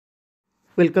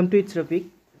Welcome to ItzRafiq.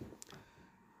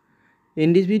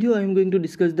 In this video, I am going to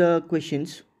discuss the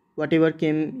questions whatever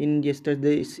came in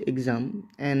yesterday's exam,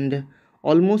 and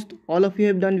almost all of you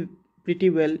have done pretty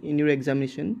well in your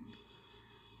examination.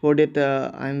 For that,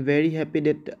 I am very happy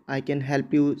that I can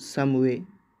help you some way.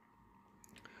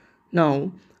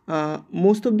 Now,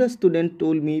 most of the students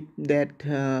told me that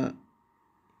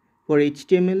for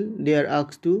HTML they are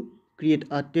asked to create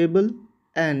a table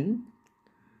and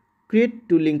create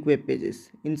two link web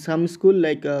pages. In some school,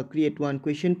 like create one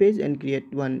question page and create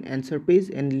one answer page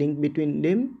and link between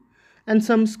them, and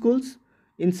some schools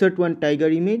insert one tiger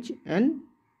image and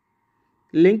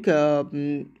link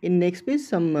in next page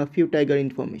some few tiger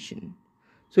information.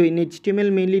 So in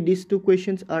HTML mainly these two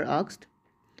questions are asked,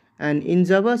 and in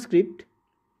JavaScript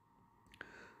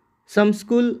some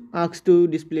school asks to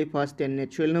display first 10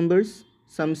 natural numbers,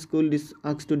 some school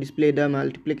asks to display the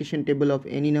multiplication table of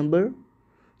any number.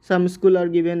 Some school are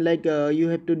given like you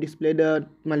have to display the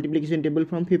multiplication table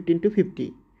from 15 to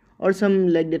 50, or some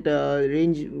like that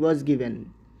range was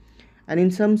given. And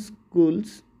in some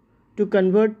schools to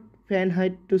convert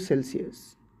Fahrenheit to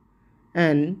Celsius,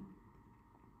 and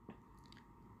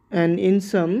in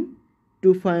some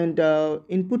to find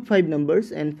input 5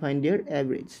 numbers and find their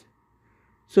average.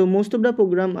 So most of the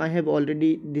program I have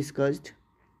already discussed.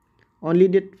 Only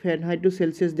that Fahrenheit to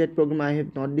Celsius, that program I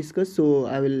have not discussed, so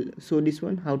I will show this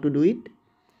one how to do it.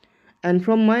 And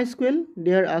from MySQL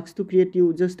they are asked to create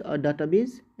you just a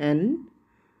database and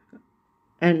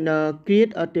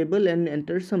create a table and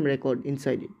enter some record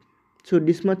inside it. So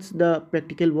this much the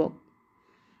practical work,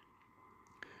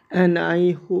 and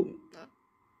I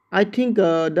think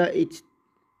the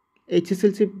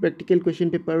HSLC practical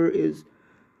question paper is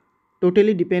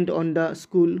totally depend on the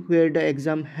school where the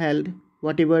exam held.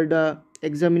 Whatever the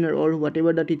examiner or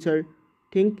whatever the teacher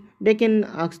think, they can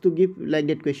ask to give like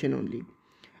that question only.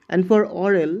 And for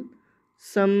oral,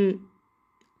 some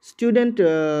student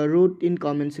wrote in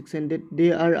comment section that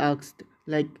they are asked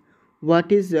like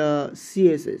what is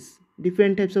CSS,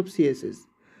 different types of CSS.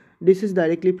 This is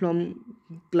directly from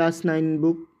class 9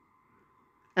 book,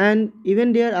 and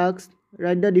even they are asked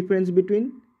write the difference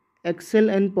between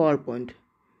Excel and PowerPoint.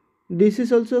 This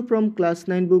is also from class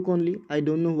 9 book only. I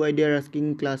don't know why they are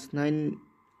asking class 9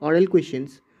 oral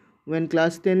questions. When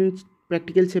class 10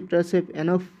 practical chapters have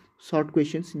enough short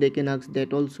questions, they can ask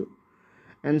that also.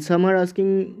 And some are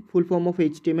asking full form of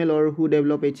HTML or who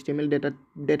develop HTML,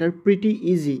 that are pretty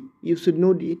easy. You should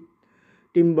know it.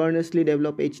 Tim Berners-Lee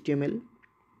develop HTML.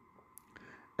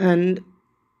 And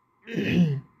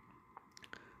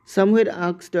some were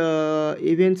asked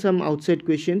even some outside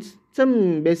questions,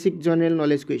 some basic general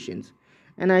knowledge questions.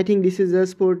 And I think this is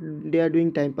just for they are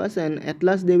doing time pass, and at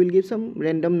last they will give some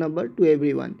random number to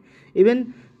everyone.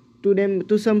 Even to them,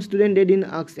 to some student, they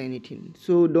didn't ask anything.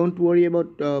 So don't worry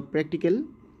about practical.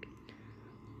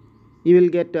 You will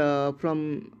get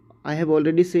from, I have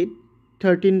already said,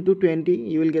 13 to 20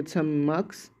 you will get some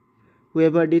marks.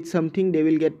 Whoever did something, they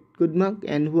will get good mark,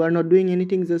 and who are not doing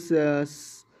anything, just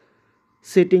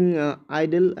sitting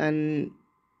idle and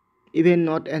even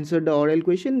not answer the oral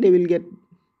question, they will get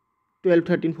 12,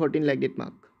 13, 14 like that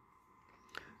mark.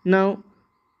 Now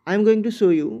I am going to show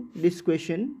you this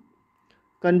question,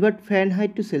 convert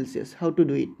Fahrenheit to Celsius, how to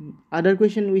do it. Other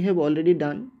question we have already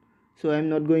done, so I am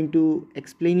not going to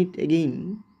explain it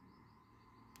again.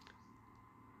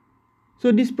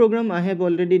 So this program I have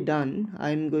already done,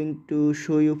 I am going to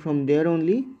show you from there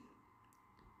only.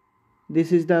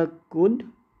 This is the code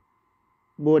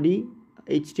body,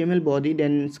 HTML body,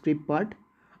 then script part.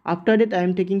 After that I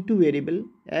am taking two variable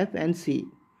f and c,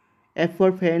 f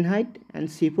for Fahrenheit and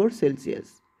c for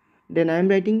Celsius. Then I am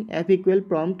writing f equal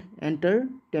prompt enter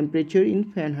temperature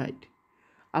in Fahrenheit.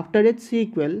 After that c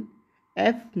equal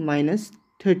f minus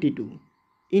 32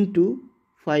 into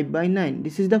 5 by 9.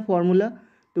 This is the formula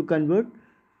to convert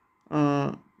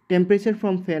temperature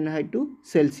from Fahrenheit to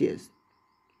Celsius.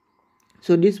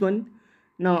 So this one.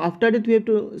 Now after that we have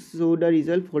to show the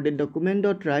result. For the document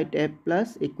dot write f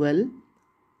plus equal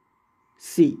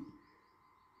c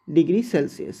degree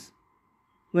Celsius.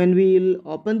 When we will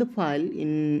open the file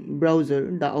in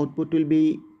browser, the output will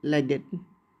be like that.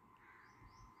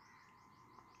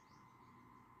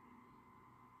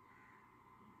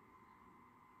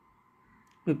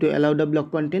 We have to allow the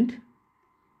block content.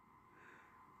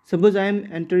 Suppose I am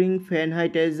entering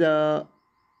Fahrenheit as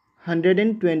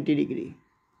 120 degree.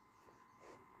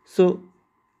 So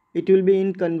it will be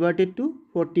in converted to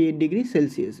 48 degrees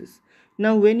Celsius.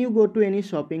 Now when you go to any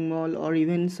shopping mall or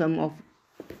even some of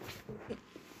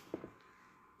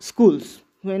schools,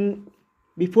 when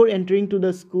before entering to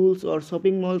the schools or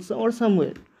shopping malls or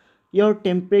somewhere, your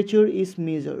temperature is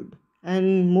measured.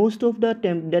 and most of the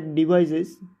that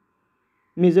devices,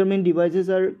 measurement devices,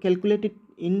 are calculated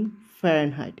in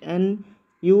Fahrenheit, and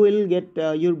you will get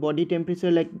your body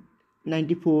temperature like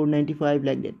 94, 95,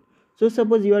 like that. So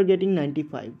suppose you are getting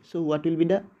 95, so what will be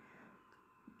the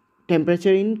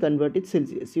temperature in converted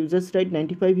Celsius? You just write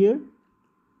 95 here,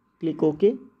 click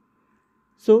OK.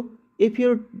 So if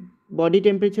your body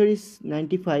temperature is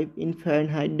 95 in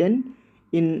Fahrenheit, then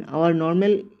in our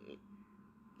normal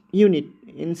unit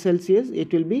in Celsius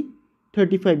it will be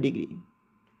 35 degree,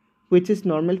 which is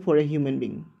normal for a human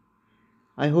being.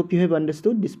 I hope you have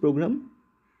understood this program,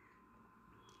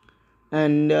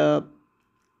 and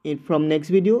from next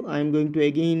video I am going to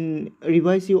again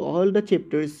revise you all the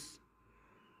chapters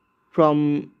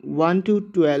from 1 to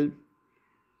 12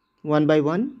 one by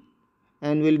one,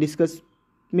 and we'll discuss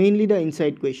mainly the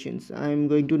inside questions. I am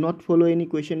going to not follow any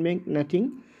question bank,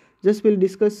 nothing, just we'll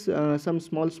discuss some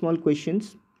small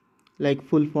questions like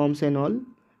full forms and all,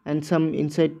 and some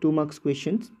inside 2 marks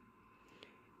questions.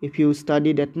 If you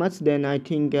study that much, then I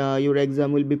think your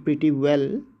exam will be pretty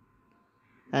well.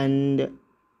 And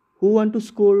who want to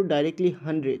score directly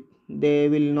 100, they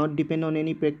will not depend on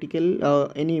any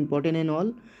practical any important and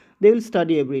all, they will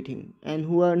study everything. And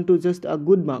who want to just a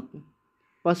good mark,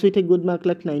 pass with a good mark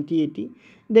like 90, 80,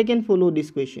 they can follow these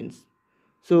questions.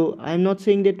 So I am not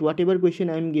saying that whatever question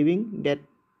I am giving that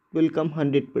will come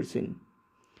 100%.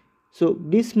 So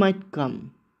this might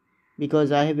come,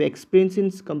 because I have experience in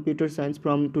computer science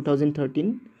from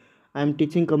 2013. I am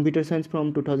teaching computer science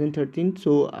from 2013,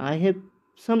 so I have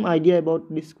some idea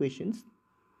about these questions.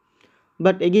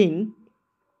 But again,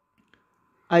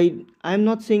 I am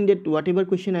not saying that whatever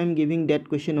question I am giving, that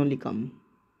question only come,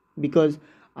 because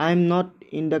I am not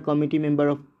in the committee member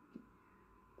of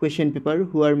question paper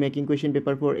who are making question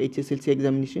paper for HSLC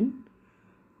examination.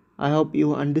 I hope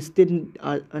you understand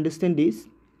this.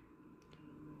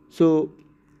 So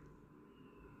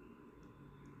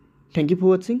thank you for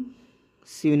watching.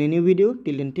 See you in a new video.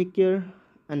 Till then, take care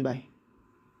and bye.